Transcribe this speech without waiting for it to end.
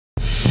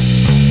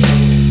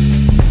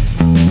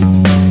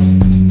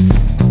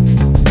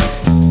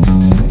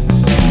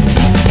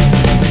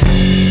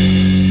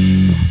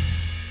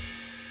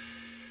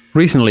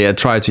Recently, I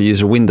tried to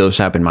use a Windows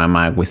app in my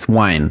Mac with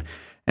Wine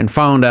and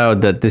found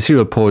out that the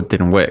serial port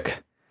didn't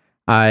work.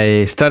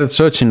 I started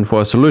searching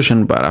for a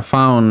solution, but I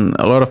found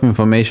a lot of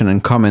information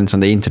and comments on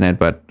the internet,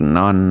 but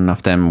none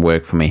of them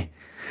worked for me.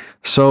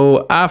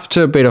 So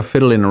after a bit of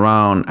fiddling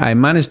around, I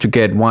managed to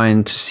get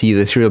Wine to see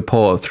the serial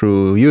port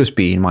through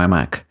USB in my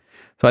Mac.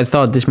 So I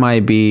thought this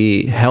might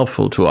be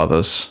helpful to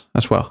others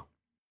as well.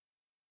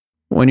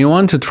 When you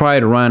want to try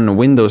to run a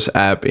Windows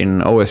app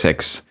in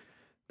OSX,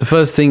 the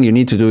first thing you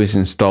need to do is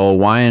install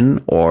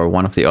Wine or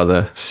one of the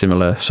other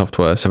similar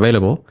softwares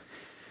available.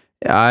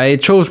 I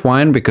chose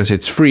Wine because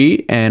it's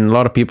free and a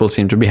lot of people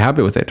seem to be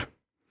happy with it.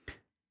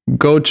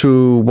 Go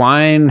to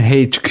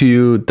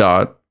winehq.org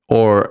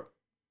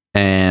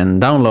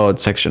and download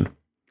section.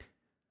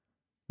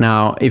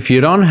 Now, if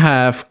you don't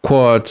have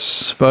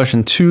Quartz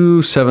version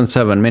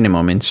 2.7.7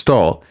 minimum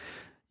installed,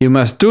 you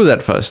must do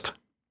that first.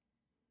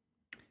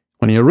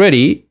 When you're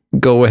ready,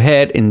 go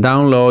ahead and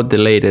download the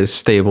latest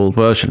stable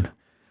version.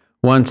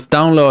 Once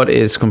download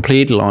is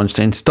complete, launch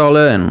the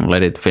installer and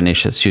let it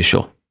finish as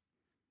usual.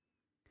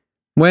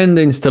 When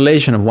the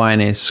installation of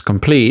Wine is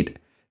complete,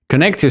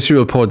 connect your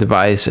serial port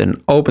device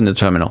and open the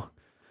terminal.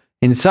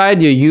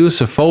 Inside your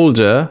user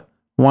folder,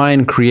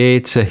 Wine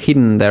creates a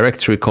hidden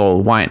directory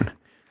called Wine.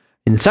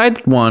 Inside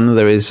that one,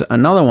 there is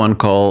another one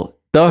called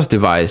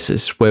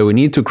dosdevices, where we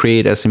need to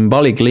create a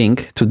symbolic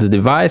link to the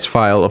device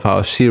file of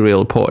our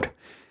serial port.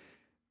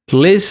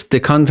 List the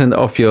content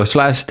of your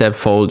 /dev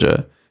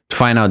folder to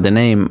find out the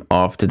name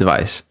of the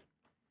device.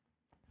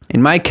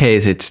 In my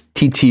case, it's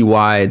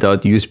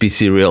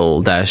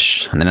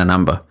tty.usb-serial- and then a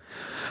number.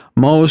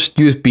 Most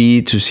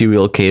USB to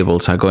serial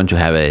cables are going to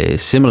have a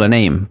similar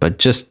name, but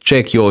just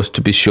check yours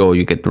to be sure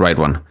you get the right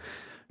one.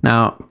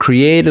 Now,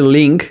 create a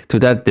link to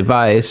that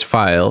device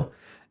file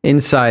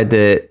inside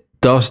the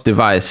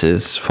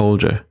dosdevices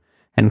folder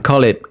and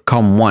call it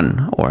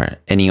com1 or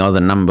any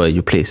other number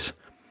you please.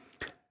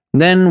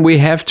 Then we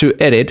have to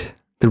edit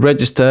the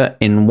register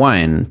in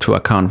Wine to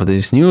account for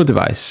this new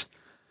device.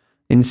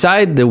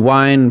 Inside the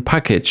Wine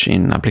package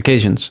in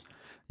Applications,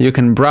 you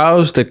can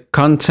browse the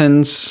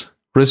Contents,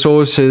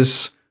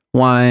 Resources,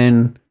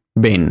 Wine,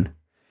 Bin,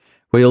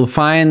 where you'll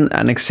find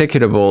an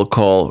executable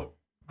called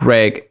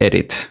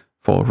regedit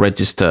for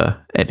Register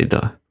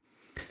Editor.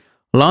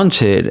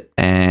 Launch it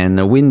and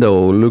a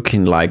window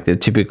looking like the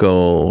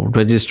typical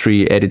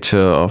registry editor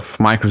of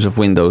Microsoft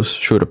Windows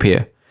should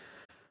appear.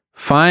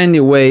 Find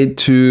your way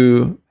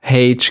to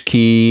H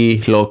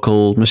key,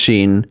 local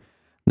machine,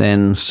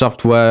 then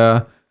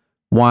software,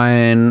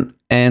 Wine,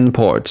 and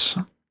ports,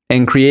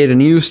 and create a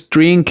new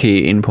string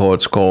key in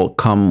ports called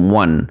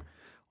com1,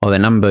 or the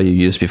number you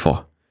used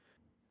before.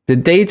 The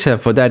data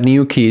for that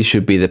new key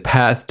should be the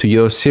path to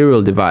your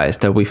serial device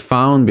that we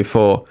found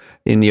before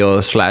in your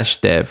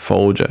 /dev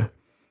folder.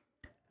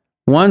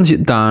 Once you're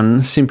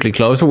done, simply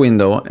close the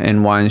window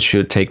and Wine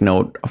should take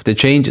note of the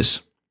changes.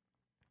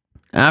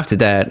 After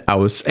that, I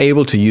was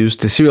able to use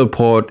the serial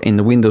port in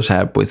the Windows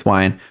app with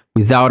Wine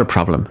without a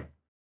problem.